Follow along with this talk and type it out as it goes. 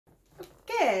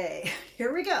Okay,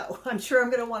 here we go. I'm sure I'm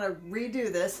going to want to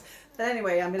redo this. But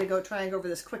anyway, I'm going to go try and go over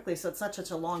this quickly so it's not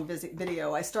such a long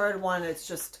video. I started one, it's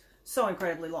just so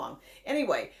incredibly long.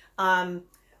 Anyway,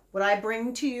 what I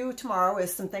bring to you tomorrow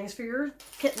is some things for your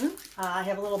kitten. I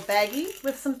have a little baggie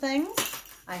with some things.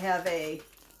 I have a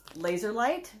laser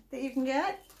light that you can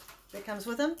get that comes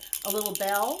with them, a little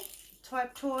bell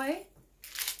type toy,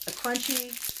 a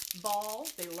crunchy ball.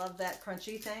 They love that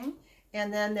crunchy thing.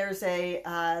 And then there's a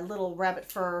little rabbit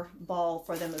fur ball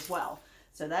for them as well.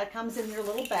 So that comes in your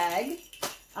little bag.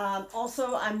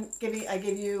 Also, I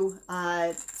give you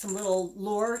some little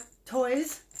lure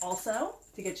toys also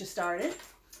to get you started.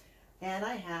 And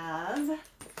I have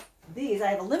these.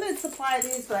 I have a limited supply of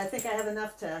these, but I think I have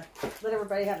enough to let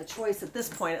everybody have a choice at this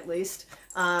point at least.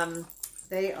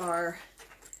 They are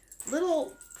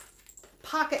little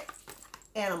pocket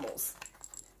animals.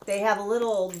 They have a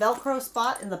little Velcro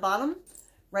spot in the bottom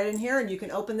right in here, and you can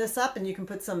open this up and you can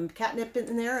put some catnip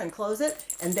in there and close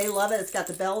it, and they love it. It's got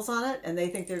the bells on it and they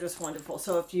think they're just wonderful.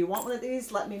 So if you want one of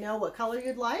these, let me know what color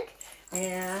you'd like.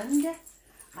 And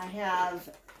I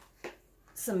have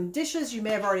some dishes. You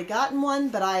may have already gotten one,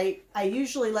 but I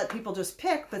usually let people just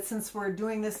pick, but since we're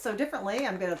doing this so differently,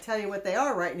 I'm going to tell you what they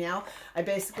are right now. I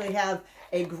basically have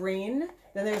a green,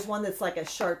 then there's one that's like a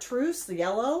chartreuse, the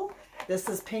yellow. This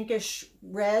is pinkish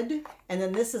red, and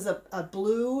then this is a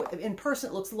blue. In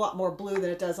person it looks a lot more blue than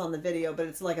it does on the video, but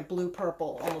it's like a blue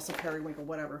purple, almost a periwinkle,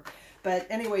 whatever. But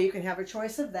anyway, you can have a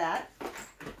choice of that.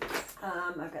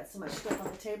 I've got so much stuff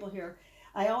on the table here.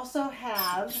 I also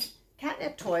have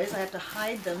catnip toys. I have to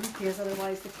hide them because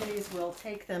otherwise the kitties will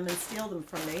take them and steal them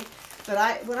from me.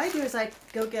 But what I do is I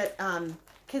go get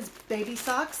kids' baby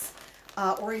socks,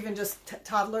 or even just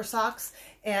toddler socks,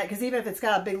 and because even if it's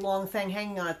got a big long thing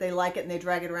hanging on it, they like it and they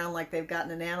drag it around like they've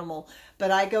gotten an animal.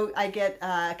 But I get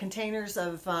containers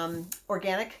of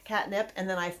organic catnip, and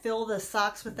then I fill the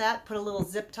socks with that, put a little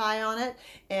zip tie on it,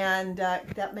 and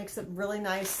that makes a really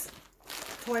nice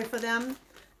toy for them.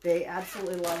 They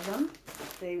absolutely love them.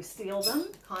 They steal them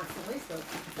constantly, so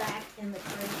back in the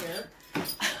crate here,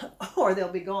 or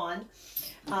they'll be gone.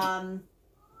 I'm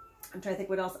trying to think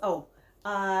what else. Oh,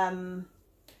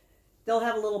 they'll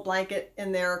have a little blanket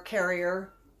in their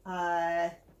carrier,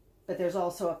 but there's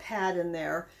also a pad in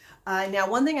there. Now,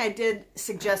 one thing I did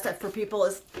suggest that for people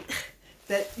is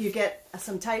that you get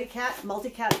some Tidy Cat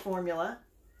multi-cat formula.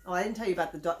 Oh, I didn't tell you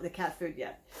about the cat food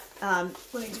yet. Let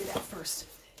me do that first.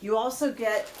 You also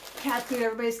get cat food.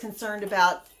 Everybody's concerned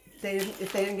about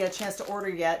if they didn't get a chance to order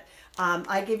yet.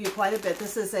 I give you quite a bit.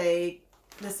 This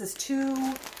is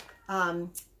two.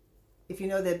 If you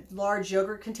know the large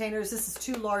yogurt containers, this is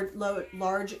two large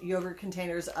yogurt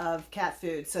containers of cat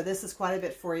food. So this is quite a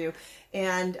bit for you.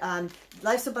 And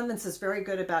Life's Abundance is very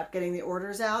good about getting the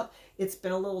orders out. It's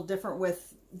been a little different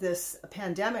with this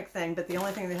pandemic thing, but the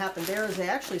only thing that happened there is they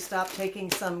actually stopped taking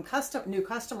some new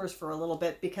customers for a little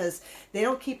bit because they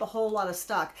don't keep a whole lot of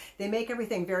stock. They make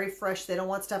everything very fresh. They don't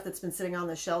want stuff that's been sitting on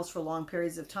the shelves for long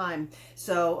periods of time.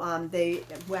 So they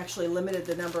actually limited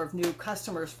the number of new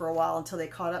customers for a while until they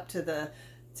caught up to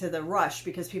the rush,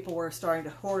 because people were starting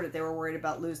to hoard it. They were worried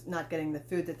about not getting the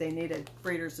food that they needed,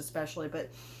 breeders especially. But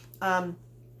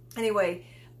anyway,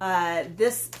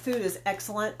 this food is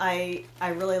excellent. I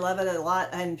really love it a lot.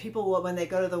 And people, when they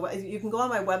go to you can go on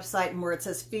my website, and where it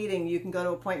says feeding, you can go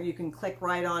to a point where you can click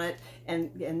right on it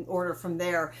and order from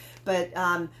there. But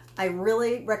I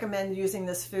really recommend using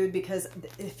this food, because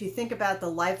if you think about the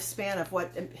lifespan of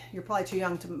you're probably too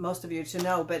young to most of you to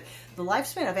know, but the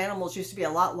lifespan of animals used to be a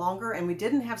lot longer, and we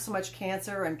didn't have so much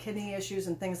cancer and kidney issues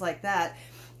and things like that.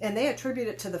 And they attribute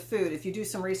it to the food. If you do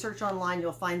some research online,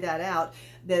 you'll find that out.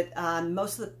 That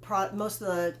most of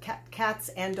the cats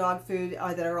and dog food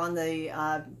that are on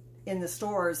in the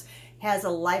stores has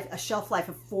a shelf life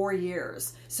of 4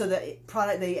 years. So the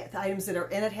items that are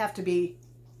in it have to be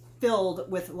filled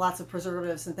with lots of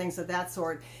preservatives and things of that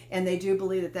sort, and they do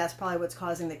believe that that's probably what's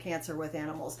causing the cancer with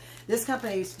animals. This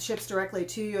company ships directly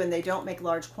to you, and they don't make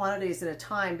large quantities at a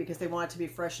time because they want it to be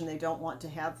fresh and they don't want to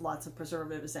have lots of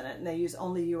preservatives in it, and they use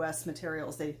only U.S.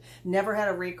 materials. They've never had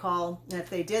a recall, and if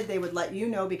they did, they would let you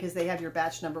know because they have your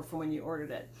batch number from when you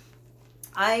ordered it.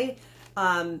 I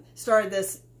started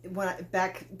this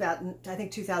back about, I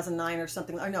think 2009 or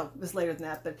something. Or no, it was later than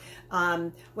that. But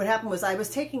what happened was I was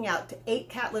taking out 8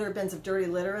 cat litter bins of dirty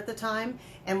litter at the time,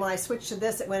 and when I switched to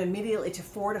this, it went immediately to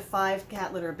 4 to 5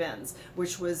 cat litter bins,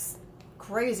 which was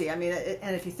crazy. I mean,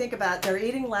 and if you think about it, they're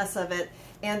eating less of it,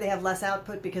 and they have less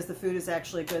output because the food is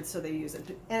actually good, so they use it.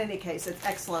 In any case, it's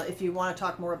excellent. If you want to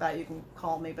talk more about it, you can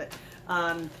call me. But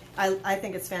I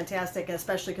think it's fantastic,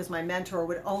 especially because my mentor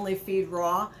would only feed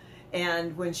raw.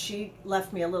 And when she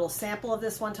left me a little sample of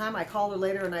this one time, I called her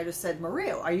later and I just said,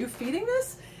 Maria, are you feeding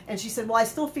this? And she said, well, I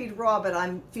still feed raw, but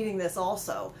I'm feeding this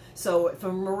also. So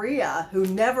for Maria, who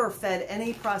never fed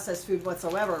any processed food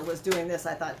whatsoever, was doing this,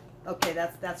 I thought, okay,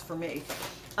 that's for me.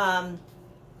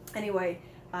 Anyway,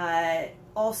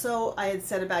 also I had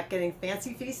said about getting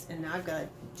Fancy Feast, and now I've got to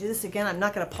do this again. I'm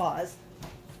not going to pause.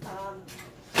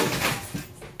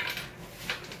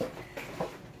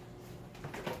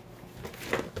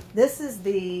 This is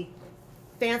the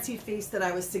Fancy Feast that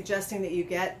I was suggesting that you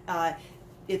get.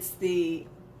 It's the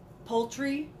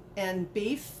poultry and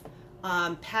beef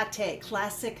pate,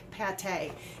 classic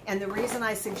pate. And the reason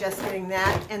I suggest getting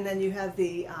that, and then you have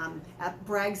the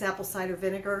Bragg's apple cider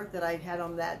vinegar that I had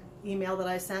on that email that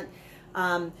I sent,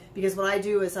 because what I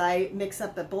do is I mix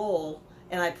up a bowl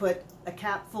and I put a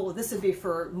cap full. This would be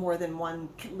for more than one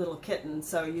little kitten,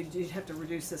 so you'd have to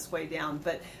reduce this way down.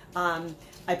 But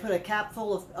I put a cap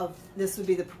full of this would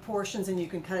be the proportions, and you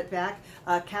can cut it back.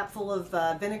 A cap full of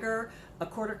vinegar, a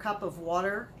 1/4 cup of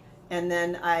water, and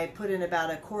then I put in about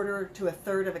 1/4 to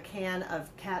 1/3 of a can of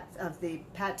the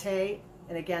pate,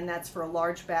 and again that's for a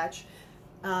large batch.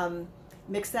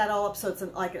 Mix that all up so it's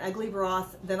like an ugly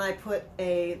broth. Then I put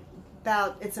I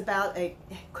think it's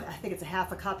a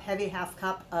 1/2 cup, heavy 1/2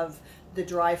 cup of the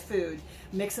dry food.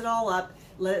 Mix it all up,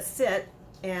 let it sit,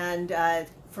 and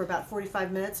for about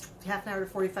 45 minutes, half an hour to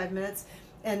 45 minutes.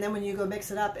 And then when you go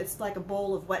mix it up, it's like a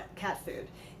bowl of wet cat food.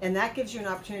 And that gives you an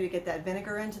opportunity to get that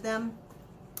vinegar into them.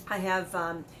 I have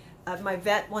my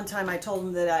vet, one time I told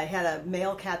him that I had a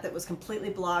male cat that was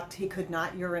completely blocked. He could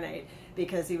not urinate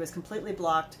because he was completely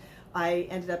blocked. I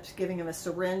ended up giving him a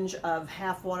syringe of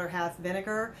half water, half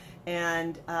vinegar,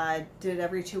 and did it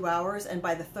every 2 hours. And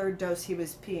by the 3rd dose, he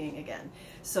was peeing again.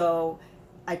 So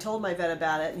I told my vet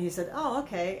about it, and he said, oh,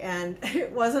 okay. And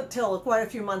it wasn't till quite a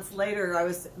few months later, I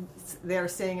was there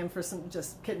seeing him for some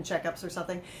just kitten checkups or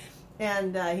something.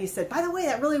 And he said, by the way,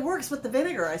 that really works with the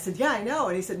vinegar. I said, yeah, I know.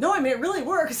 And he said, no, I mean, it really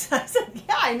works. I said,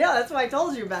 yeah, I know. That's why I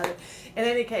told you about it. In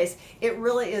any case, it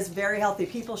really is very healthy.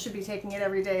 People should be taking it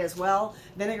every day as well.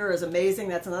 Vinegar is amazing.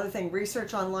 That's another thing.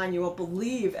 Research online. You won't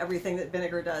believe everything that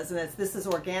vinegar does. And this is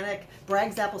organic,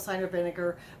 Bragg's apple cider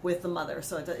vinegar with the mother.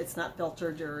 So it's not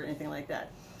filtered or anything like that.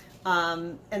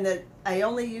 And that I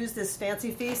only use this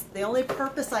Fancy Feast. The only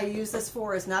purpose I use this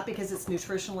for is not because it's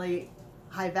nutritionally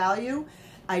high value.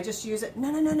 I just use it.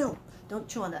 No. Don't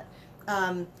chew on that.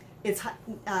 It's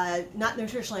not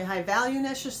nutritionally high value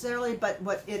necessarily, but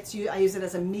I use it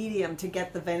as a medium to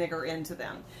get the vinegar into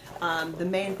them. The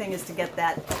main thing is to get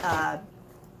that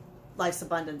life's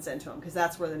abundance into them, because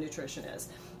that's where the nutrition is.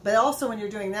 But also when you're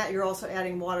doing that, you're also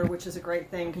adding water, which is a great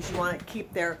thing because you want to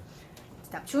keep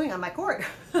stop chewing on my cord.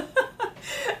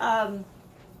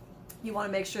 You want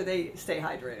to make sure they stay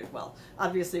hydrated. Well,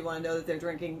 obviously you want to know that they're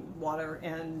drinking water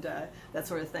and that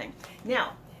sort of thing.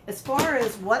 Now, as far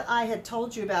as what I had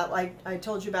told you about, I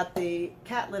told you about the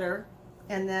cat litter,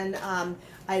 and then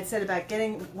I had said about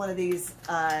getting one of these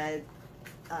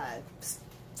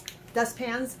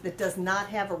dustpans that does not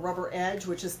have a rubber edge,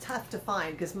 which is tough to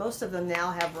find because most of them now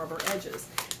have rubber edges.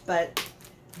 But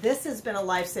this has been a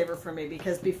lifesaver for me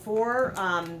because before,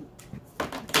 I'm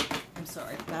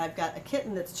sorry, but I've got a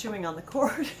kitten that's chewing on the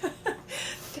cord.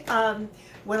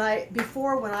 When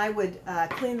I would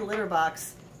clean the litter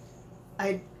box,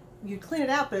 you'd clean it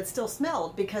out, but it still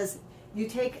smelled because you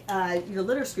take your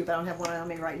litter scoop. I don't have one on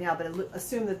me right now, but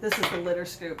assume that this is the litter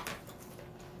scoop.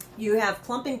 You have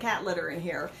clumping cat litter in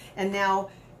here, and now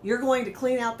you're going to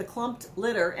clean out the clumped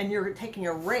litter, and you're taking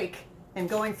a rake and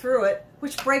going through it,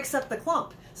 which breaks up the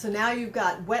clump. So now you've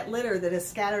got wet litter that is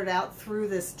scattered out through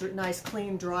this nice,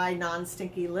 clean, dry,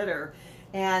 non-stinky litter.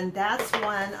 And that's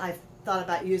when I thought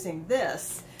about using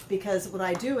this, because what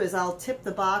I do is I'll tip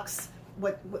the box,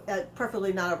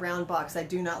 preferably not a round box. I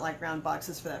do not like round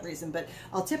boxes for that reason, but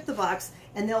I'll tip the box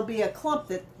and there'll be a clump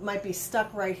that might be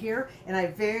stuck right here, and I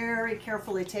very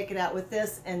carefully take it out with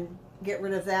this and get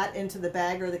rid of that into the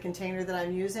bag or the container that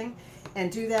I'm using, and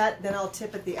do that. Then I'll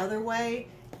tip it the other way,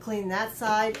 clean that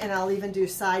side, and I'll even do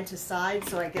side to side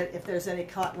so I get if there's any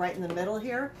caught right in the middle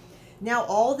here. Now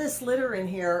all this litter in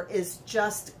here is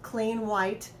just clean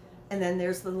white, and then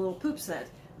there's the little poops in it.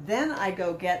 Then I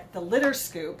go get the litter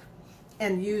scoop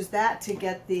and use that to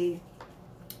get the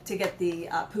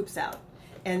poops out.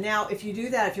 And now if you do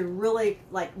that, if you're really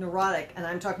like neurotic, and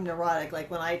I'm talking neurotic,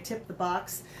 like when I tip the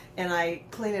box and I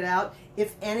clean it out,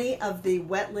 if any of the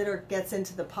wet litter gets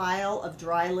into the pile of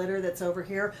dry litter that's over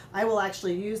here, I will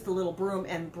actually use the little broom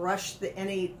and brush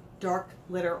any dark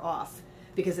litter off,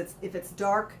 because if it's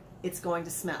dark, it's going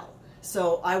to smell.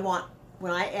 So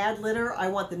when I add litter, I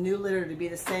want the new litter to be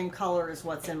the same color as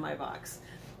what's in my box.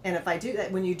 And if I do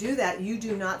that, when you do that, you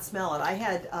do not smell it. I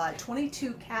had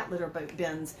 22 cat litter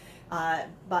bins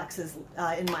boxes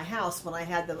in my house when I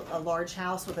had a large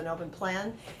house with an open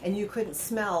plan, and you couldn't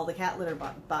smell the cat litter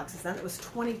boxes. Then it was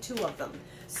 22 of them.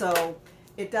 So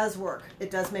it does work. It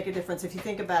does make a difference. If you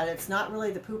think about it, it's not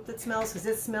really the poop that smells, because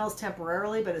it smells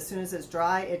temporarily, but as soon as it's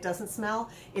dry, it doesn't smell.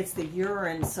 It's the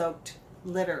urine-soaked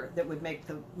litter that would make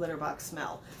the litter box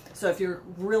smell. So if you're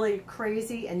really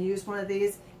crazy and use one of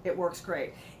these, it works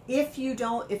great. If you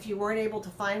weren't able to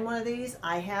find one of these,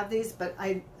 I have these, but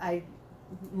I'm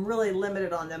really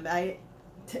limited on them.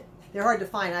 They're hard to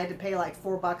find. I had to pay like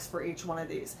 $4 for each one of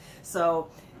these. So,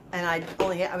 and I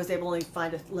was able to only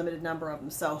find a limited number of them.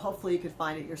 So hopefully you could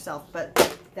find it yourself.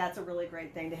 But that's a really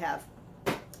great thing to have.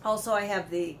 Also, I have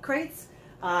the crates.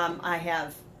 I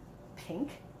have pink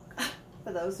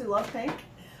for those who love pink.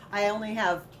 I only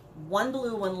have one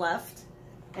blue one left,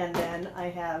 and then I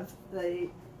have the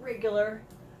regular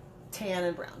tan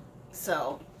and brown.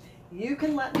 So you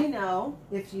can let me know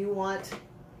if you want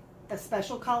a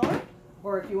special color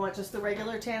or if you want just the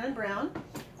regular tan and brown.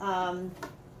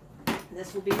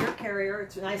 This will be your carrier.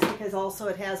 It's nice because also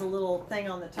it has a little thing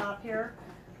on the top here.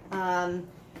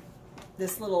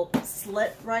 This little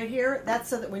slit right here, that's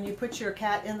so that when you put your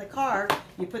cat in the car,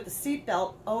 you put the seat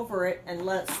belt over it and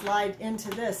let it slide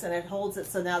into this, and it holds it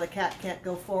so now the cat can't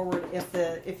go forward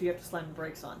if you have to slam the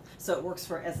brakes on. So it works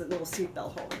as a little seat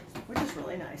belt holder, which is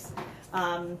really nice.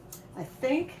 I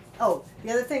think, oh,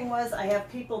 the other thing was I have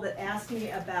people that ask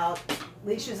me about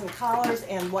leashes and collars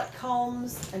and what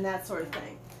combs and that sort of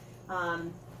thing.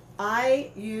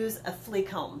 I use a flea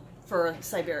comb for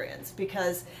Siberians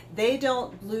because they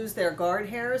don't lose their guard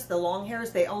hairs, the long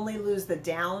hairs. They only lose the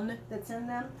down that's in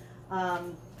them. Let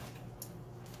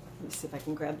me see if I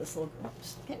can grab this little girl.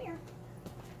 Just get here.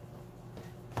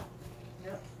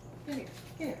 Yep. Get here.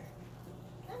 Get here.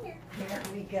 Come here. There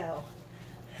we go.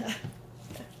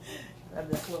 Grab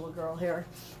this little girl here.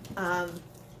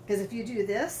 Because if you do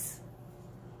this,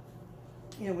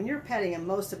 you know, when you're petting them,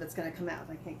 most of it's going to come out.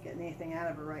 I can't get anything out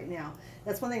of her right now.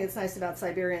 That's one thing that's nice about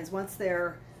Siberians. Once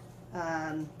they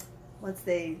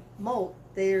molt,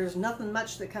 there's nothing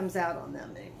much that comes out on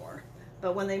them anymore.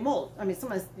 But when they molt, I mean,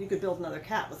 sometimes you could build another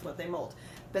cat with what they molt.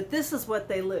 But this is what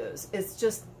they lose. It's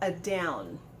just a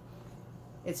down.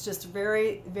 It's just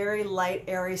very, very light,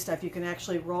 airy stuff. You can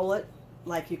actually roll it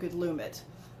like you could loom it.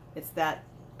 It's that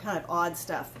kind of odd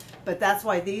stuff. But that's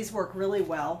why these work really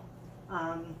well.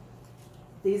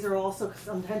 These are also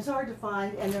sometimes hard to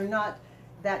find, and they're not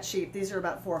that cheap. These are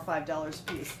about $4 or $5 a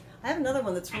piece. I have another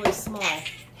one that's really small.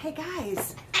 Hey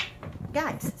guys,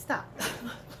 stop.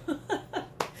 And,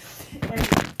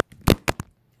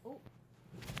 oh.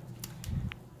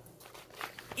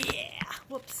 Yeah,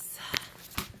 whoops.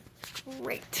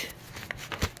 Great.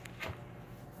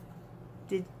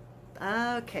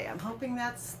 Okay, I'm hoping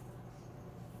that's,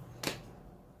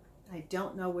 I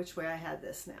don't know which way I had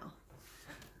this now.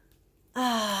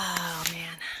 Oh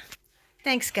man,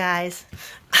 thanks guys.